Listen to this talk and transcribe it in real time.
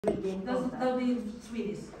That'll be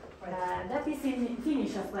Swedish, right? That is in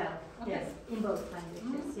Finnish as well. Okay. Yes, in both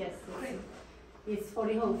languages. Yes, it's for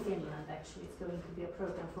the whole Finland actually. It's going to be a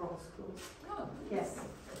program for all schools. Oh. Yes.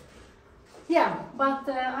 Yeah, but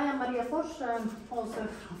I am Maria Forss, also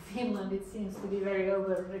from Finland. It seems to be very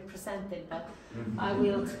overrepresented, but I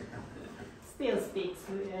will still speak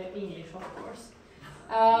English, of course.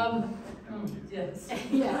 Yes.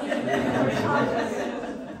 Yeah.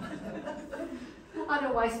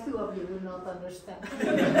 Otherwise, two of you will not understand. We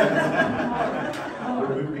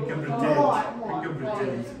can pretend. We can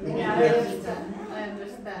pretend. Yeah, I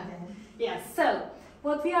understand. Yes, so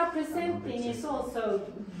what we are presenting is also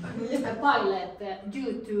a pilot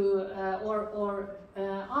due to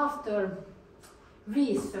after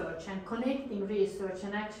research and connecting research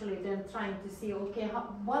and actually then trying to see, okay,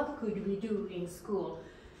 what could we do in school,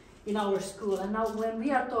 in our school. And now when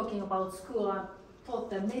we are talking about school, I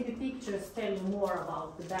thought that maybe pictures tell you more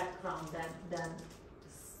about the background than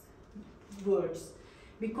words.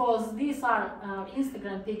 Because these are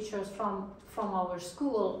Instagram pictures from our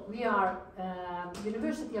school. We are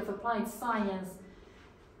University of Applied Science,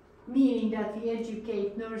 meaning that we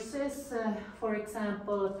educate nurses, for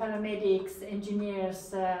example, paramedics,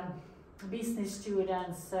 engineers, business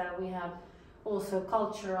students. We have also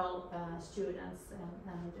cultural students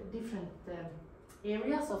and different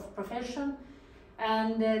areas of profession.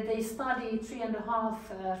 And they study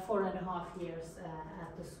 3.5, 4.5 years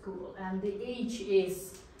at the school. And the age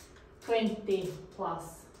is 20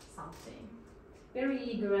 plus something. Very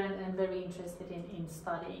eager and very interested in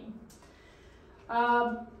studying.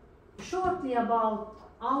 Shortly about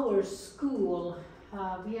our school,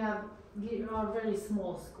 we are a very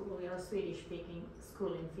small school. We are a Swedish-speaking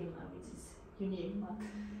school in Finland, which is unique.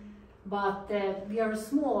 But we are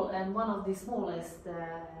small and one of the smallest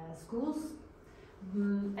schools.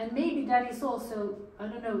 And maybe that is also, I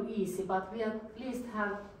don't know, easy, but we at least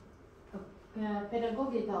have a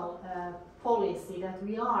pedagogical policy that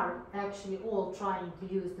we are actually all trying to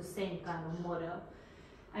use the same kind of model.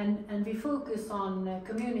 And we focus on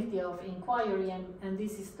community of inquiry, and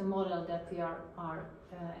this is the model that we are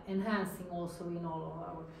enhancing also in all of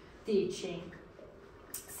our teaching.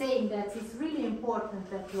 Saying that it's really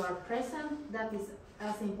important that you are present, that is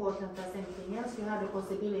as important as anything else. You have the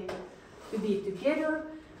possibility to be together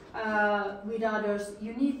with others.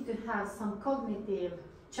 You need to have some cognitive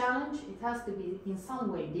challenge. It has to be in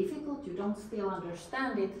some way difficult. You don't still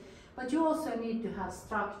understand it, but you also need to have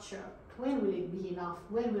structure. When will it be enough?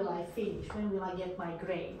 When will I finish? When will I get my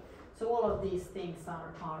grade? So all of these things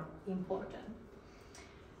are important.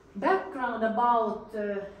 Background about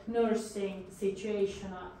nursing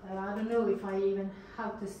situation. I don't know if I even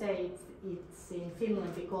have to say it's in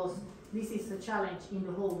Finland, because this is a challenge in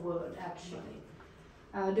the whole world actually.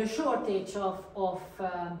 The shortage of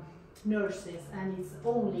nurses, and it's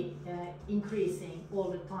only increasing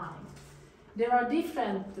all the time. There are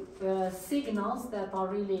different signals that are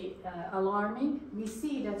really alarming. We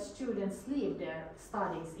see that students leave their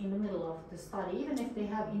studies in the middle of the study. Even if they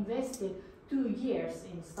have invested 2 years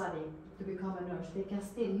in study to become a nurse, they can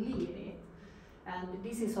still leave it. And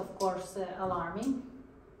this is of course alarming.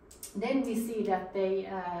 Then we see that they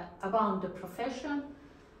abandon the profession.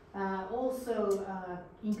 Also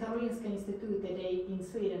in Karolinska Institute in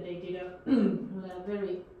Sweden, they did a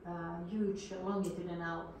very huge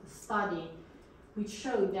longitudinal study which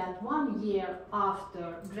showed that 1 year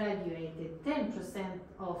after graduated, 10%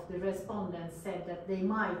 of the respondents said that they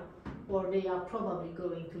might or they are probably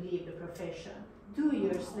going to leave the profession. 2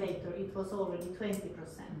 years later, it was already 20%.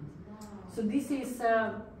 So this is,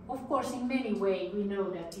 of course, in many ways we know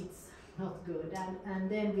that it's not good. And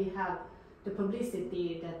then we have the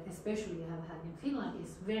publicity that especially we have had in Finland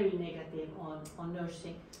is very negative on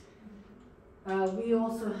nursing. We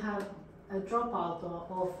also have a dropout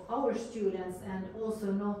of our students and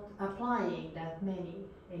also not applying that many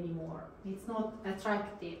anymore. It's not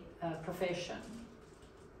attractive profession.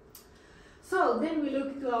 So then we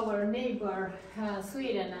look to our neighbor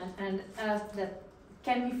Sweden and ask that,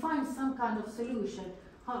 can we find some kind of solution?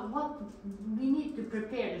 What we need to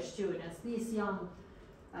prepare the students, these young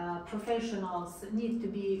professionals need to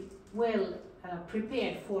be well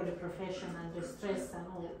prepared for the profession and the stress and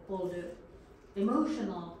all the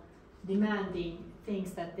emotional demanding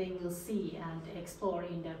things that they will see and explore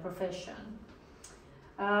in their profession.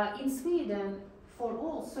 In Sweden, for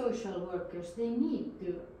all social workers, they need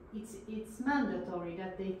to, it's mandatory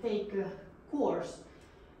that they take a course.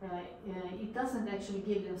 It doesn't actually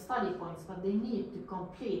give them study points, but they need to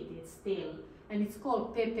complete it still. And it's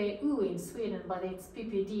called PPU in Sweden, but it's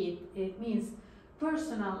PPD. It means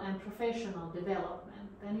personal and professional development.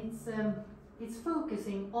 And it's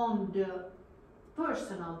focusing on the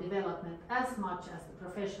personal development as much as the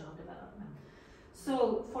professional development.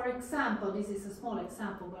 So, for example, this is a small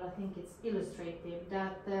example, but I think it's illustrative,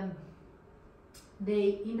 that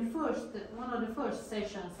they, in the one of the first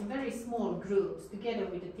sessions, in very small groups, together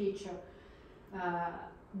with the teacher,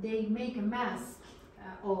 they make a mask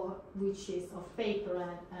which is of paper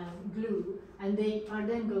and glue, and they are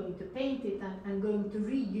then going to paint it and going to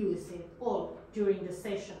reuse it all during the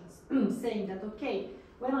sessions, saying that, okay,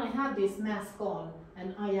 when I have this mask on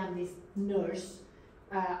and I am this nurse,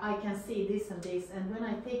 I can see this and this, and when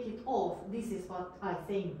I take it off, this is what I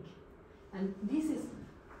think. And this is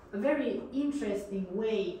a very interesting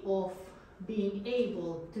way of being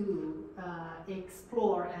able to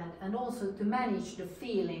explore and also to manage the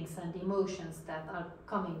feelings and emotions that are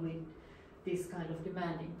coming with this kind of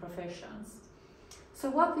demanding professions. So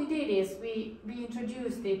what we did is we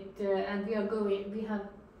introduced it and we have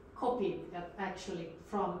copied that actually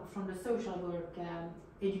from the social work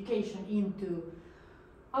education into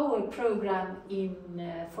our program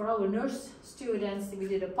for our nurse students. We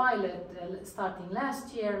did a pilot starting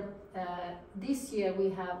last year. This year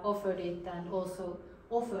we have offered it and also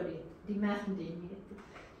offered it, demanding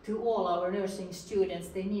it to all our nursing students.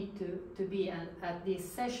 They need to be at these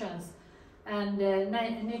sessions, and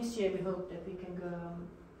next year we hope that we can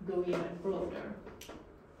go even broader.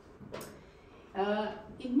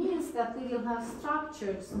 It means that we will have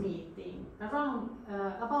structured meeting around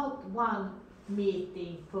about one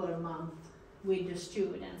meeting per month with the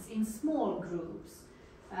students in small groups.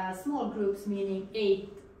 Small groups meaning 8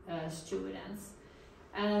 students,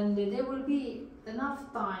 and there will be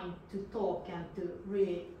enough time to talk and to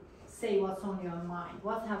really say what's on your mind.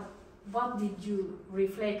 What did you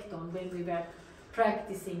reflect on when we were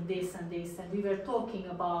practicing this and this, and we were talking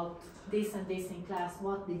about this and this in class?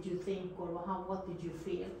 What did you think, or what did you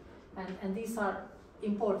feel? And these are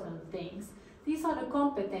important things. These are the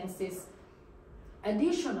competencies,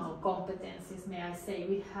 additional competencies, may I say.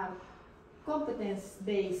 We have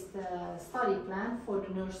competence-based study plan for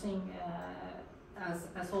the nursing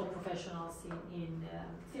as all professionals in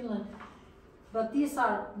Finland. But these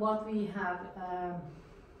are what we have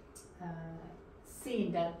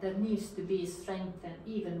seen that needs to be strengthened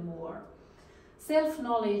even more.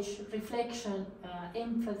 Self-knowledge, reflection,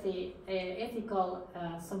 empathy, ethical,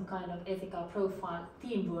 some kind of ethical profile,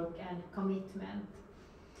 teamwork and commitment.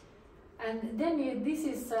 And then this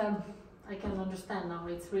is, I can understand now,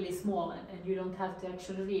 it's really small and you don't have to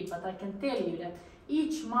actually read, but I can tell you that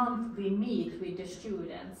each month we meet with the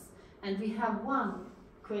students and we have one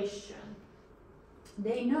question.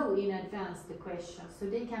 They know in advance the question, so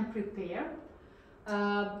they can prepare.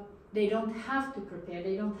 They don't have to prepare,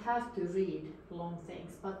 they don't have to read long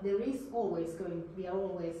things, but there is always we are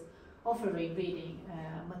always offering reading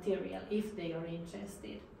material if they are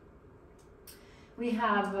interested. We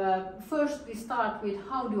have, first we start with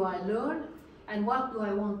how do I learn and what do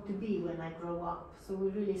I want to be when I grow up. So we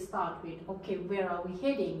really start with, okay, where are we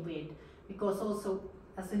heading with? Because also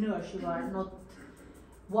as a nurse you are not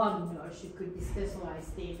one nurse, you could be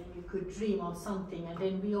specialized in and you could dream of something, and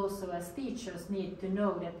then we also as teachers need to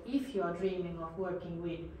know that if you are dreaming of working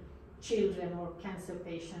with children or cancer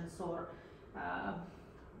patients or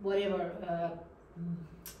whatever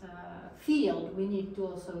field, we need to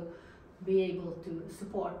also be able to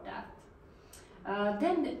support that.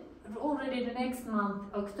 Then already the next month,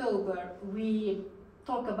 October, we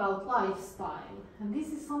talk about lifestyle, and this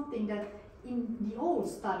is something that in the old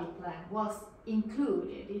study plan was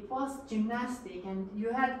included. It was gymnastic and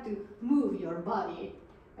you had to move your body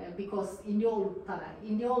because in the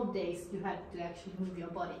old days you had to actually move your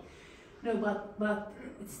body. No, but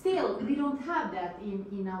still we don't have that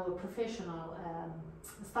in our professional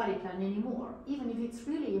study plan anymore, even if it's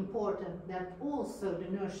really important that also the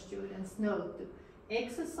nurse students know to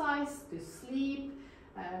exercise, to sleep,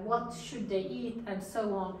 what should they eat and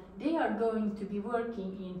so on. They are going to be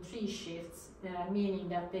working in 3 shifts, meaning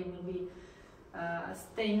that they will be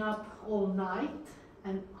staying up all night,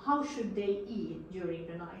 and how should they eat during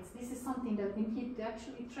the nights. This is something that we need to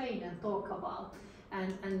actually train and talk about,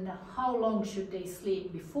 and how long should they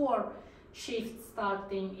sleep before shift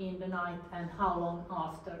starting in the night and how long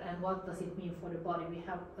after, and what does it mean for the body. We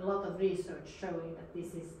have a lot of research showing that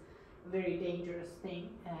this is a very dangerous thing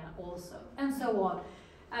also, and so on.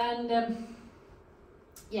 And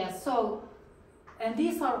yeah, so, and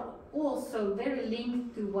these are also very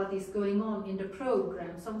linked to what is going on in the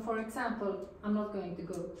program. So for example, I'm not going to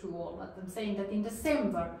go through all, but I'm saying that in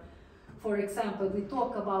December, for example, we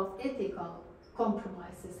talk about ethical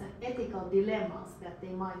compromises and ethical dilemmas that they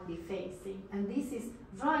might be facing. And this is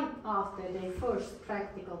right after their first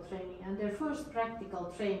practical training. And their first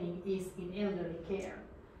practical training is in elderly care.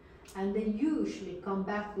 And they usually come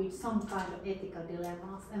back with some kind of ethical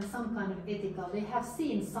dilemmas and some kind of ethical, they have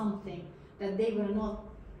seen something that they were not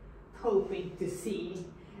hoping to see.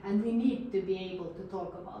 And we need to be able to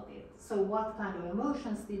talk about it. So what kind of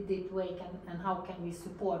emotions did it wake, and how can we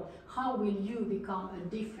support? How will you become a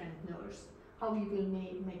different nurse? How you will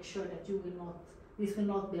make sure that you will not, this will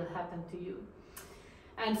not happen to you.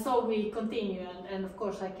 And so we continue, and of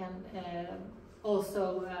course I can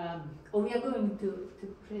also, we are going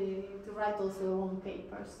to write also a long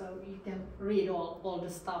paper, so you can read all the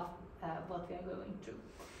stuff what we are going through.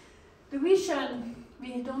 The vision,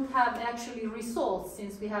 we don't have actually results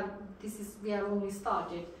since we have only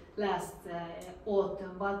started last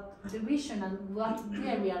autumn, but the vision and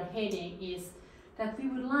where we are heading is that we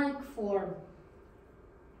would like for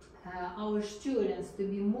our students to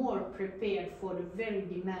be more prepared for the very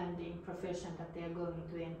demanding profession that they are going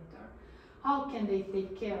to enter. How can they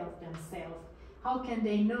take care of themselves? How can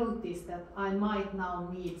they notice that I might now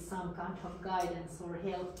need some kind of guidance or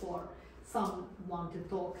help or someone to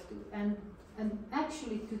talk to, and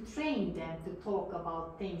actually to train them to talk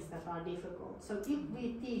about things that are difficult. So if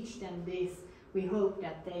we teach them this, we hope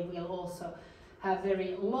that they will also have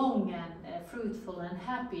very long and fruitful and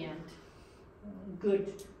happy and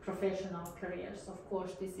good professional careers. Of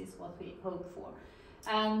course, this is what we hope for.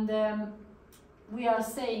 And we are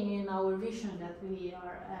saying in our vision that we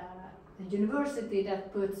are a university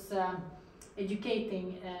that puts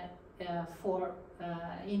educating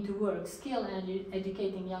into work, skill and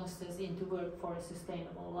educating youngsters into work for a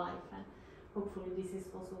sustainable life. And hopefully this is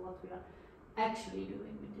also what we are actually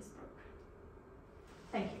doing with this program.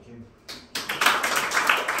 Thank you.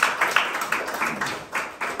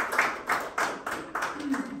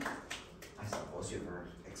 I suppose you were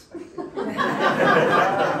expecting.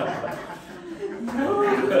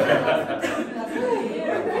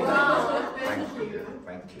 Wow, thank you.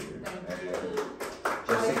 Thank you.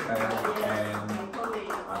 Jessica and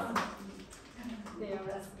they are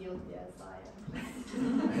as guilty as I am.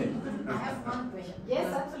 I have one question. Yes,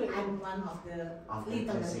 absolutely. I'm one of the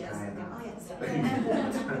little Jessica yes. and Oh, yes. Thank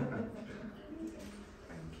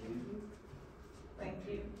you. Thank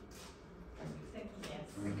you. Thank you. Yes.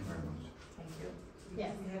 Thank you very much. Thank you.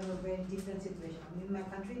 Yes. We have a very different situation. I mean, in my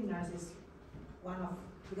country, nurses,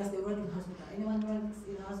 because they work in hospital. Anyone who works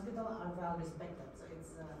in a hospital are well respected. So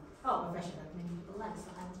it's a profession that many people like. So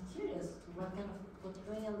I'm curious, what kind of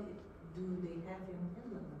portrayal do they have in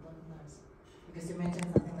Finland about nurse? Because you mentioned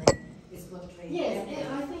something like it's portrayed. Yes,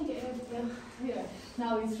 I think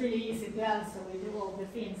now it's really easy to answer with all the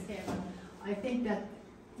things here. I think that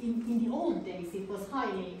in the old days it was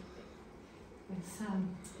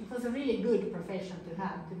it was a really good profession to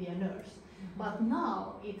have, to be a nurse. But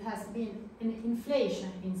now it has been an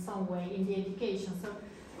inflation in some way in the education. So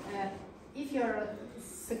if you're a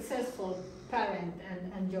successful parent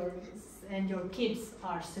and your kids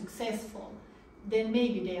are successful, then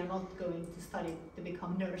maybe they are not going to study to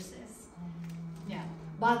become nurses. Yeah,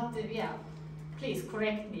 but please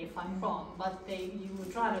correct me if I'm wrong. But you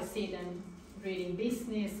would rather see them reading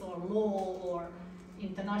business or law or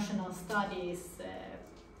international studies.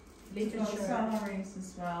 Literature. Salaries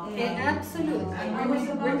as well. Yeah, absolutely. I was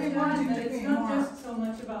about to add that it's not just so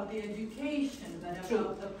much about the education, but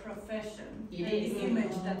about the profession and the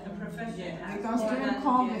image that the profession has. Because more during than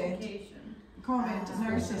COVID, the education.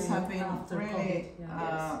 nurses have been really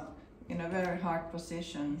in a very hard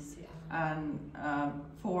position and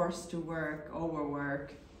forced to work,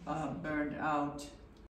 overwork, burned out,